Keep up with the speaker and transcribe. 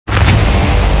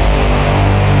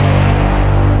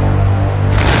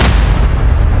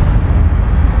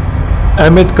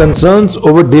Amid concerns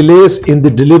over delays in the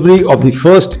delivery of the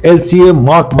first LCA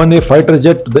Mark 1A fighter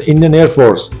jet to the Indian Air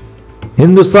Force,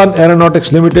 Hindustan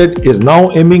Aeronautics Limited is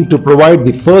now aiming to provide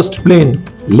the first plane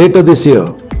later this year.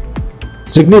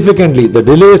 Significantly, the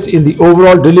delays in the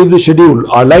overall delivery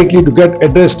schedule are likely to get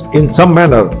addressed in some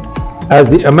manner, as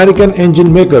the American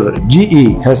engine maker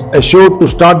GE has assured to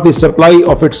start the supply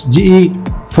of its GE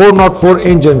 404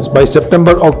 engines by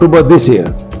September-October this year.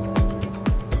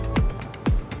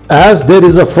 As there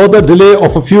is a further delay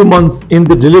of a few months in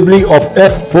the delivery of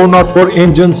F404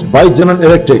 engines by General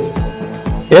Electric,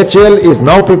 HAL is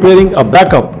now preparing a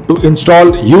backup to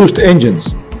install used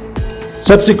engines.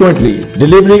 Subsequently,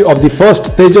 delivery of the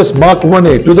first Tejas Mark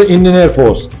 1A to the Indian Air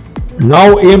Force,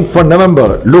 now aimed for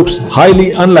November, looks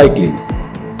highly unlikely.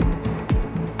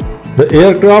 The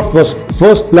aircraft was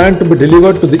first planned to be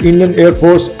delivered to the Indian Air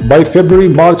Force by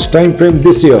February-March timeframe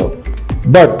this year,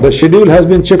 but the schedule has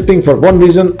been shifting for one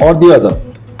reason or the other.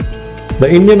 The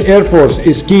Indian Air Force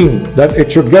is keen that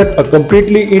it should get a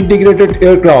completely integrated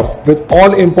aircraft with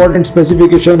all important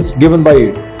specifications given by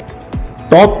it.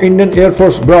 Top Indian Air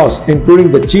Force brass,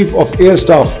 including the Chief of Air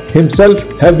Staff himself,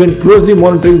 have been closely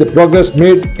monitoring the progress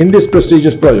made in this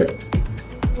prestigious project.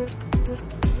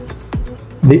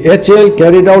 The HAL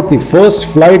carried out the first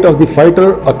flight of the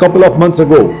fighter a couple of months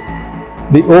ago.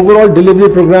 The overall delivery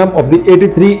program of the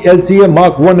 83 LCA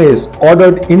Mark 1As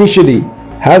ordered initially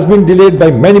has been delayed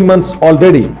by many months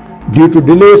already due to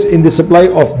delays in the supply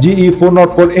of GE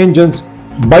 404 engines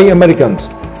by Americans,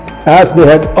 as they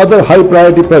had other high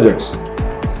priority projects.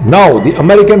 Now, the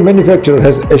American manufacturer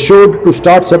has assured to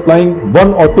start supplying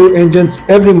 1 or 2 engines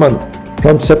every month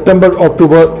from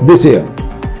September-October this year.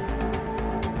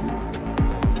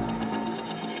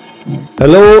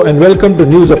 Hello and welcome to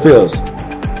News Affairs.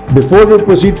 Before we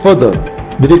proceed further,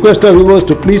 we request our viewers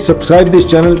to please subscribe this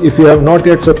channel if you have not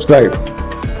yet subscribed.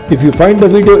 If you find the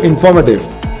video informative,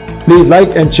 please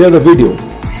like and share the video.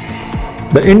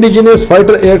 The indigenous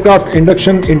fighter aircraft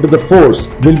induction into the force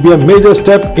will be a major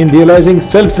step in realizing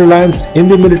self-reliance in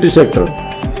the military sector.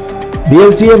 The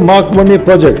LCA Mark 1A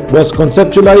project was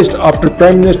conceptualized after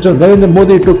Prime Minister Narendra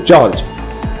Modi took charge.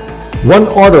 One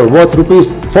order worth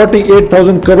Rs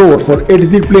 48,000 crore for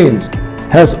 83 planes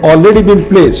has already been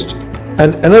placed,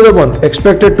 and another one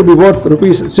expected to be worth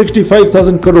Rs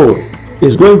 65,000 crore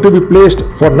is going to be placed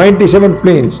for 97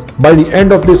 planes by the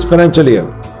end of this financial year.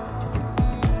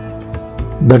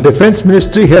 The Defence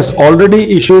Ministry has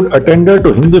already issued a tender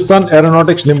to Hindustan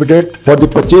Aeronautics Limited for the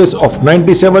purchase of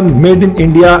 97 Made in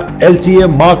India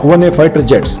LCA Mark 1A fighter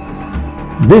jets.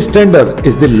 This tender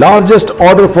is the largest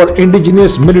order for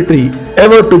indigenous military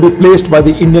ever to be placed by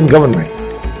the Indian government.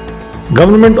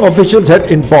 Government officials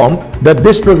had informed that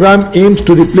this program aims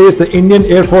to replace the Indian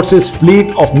Air Force's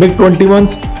fleet of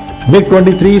MiG-21s,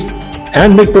 MiG-23s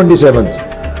and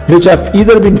MiG-27s, which have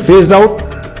either been phased out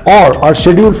or are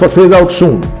scheduled for phase out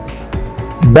soon.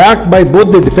 Backed by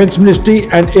both the Defence Ministry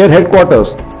and Air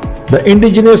Headquarters, the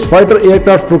indigenous fighter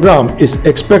aircraft program is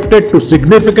expected to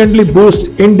significantly boost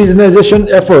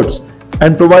indigenization efforts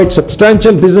and provide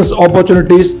substantial business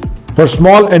opportunities for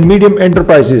small and medium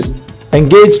enterprises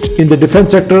engaged in the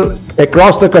defence sector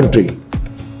across the country.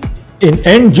 In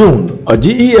end June, a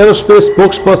GE Aerospace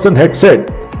spokesperson had said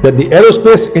that the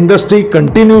aerospace industry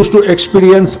continues to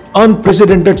experience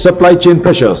unprecedented supply chain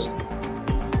pressures.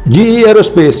 GE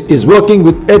Aerospace is working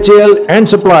with HAL and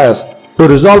suppliers to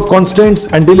resolve constraints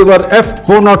and deliver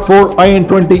F404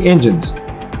 IN-20 engines.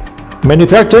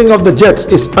 Manufacturing of the jets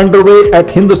is underway at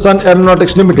Hindustan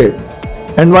Aeronautics Limited,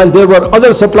 and while there were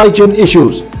other supply chain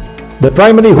issues, the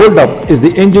primary hold-up is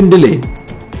the engine delay.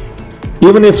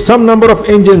 Even if some number of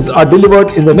engines are delivered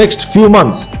in the next few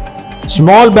months,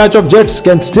 small batch of jets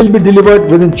can still be delivered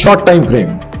within short time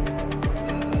frame.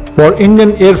 For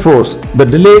Indian Air Force, the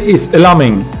delay is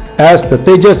alarming, as the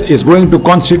Tejas is going to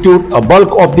constitute a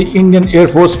bulk of the Indian Air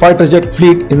Force fighter jet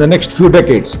fleet in the next few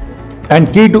decades,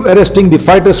 and key to arresting the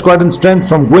fighter squadron strength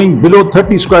from going below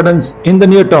 30 squadrons in the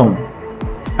near term,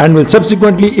 and will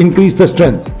subsequently increase the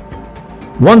strength.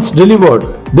 Once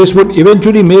delivered, this would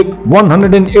eventually make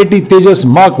 180 Tejas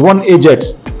Mark 1A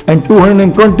jets and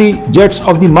 220 jets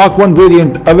of the Mark 1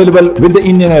 variant available with the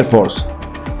Indian Air Force.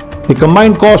 The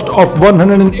combined cost of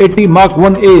 180 Mark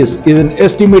 1As is an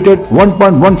estimated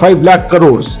 1.15 lakh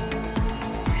crores.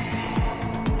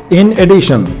 In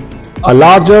addition, a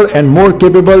larger and more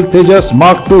capable Tejas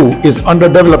Mark 2 is under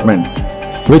development,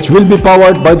 which will be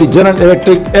powered by the General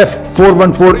Electric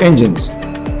F414 engines.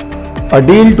 A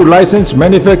deal to license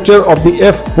manufacture of the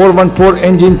F414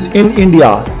 engines in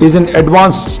India is in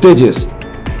advanced stages.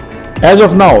 As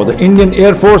of now, the Indian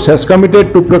Air Force has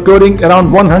committed to procuring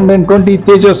around 120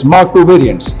 Tejas Mark II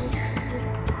variants.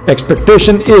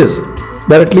 Expectation is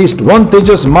that at least one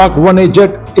Tejas Mark-1A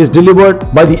jet is delivered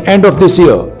by the end of this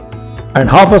year and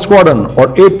half a squadron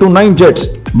or 8 to 9 jets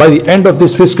by the end of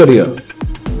this fiscal year.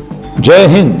 Jai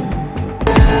Hind.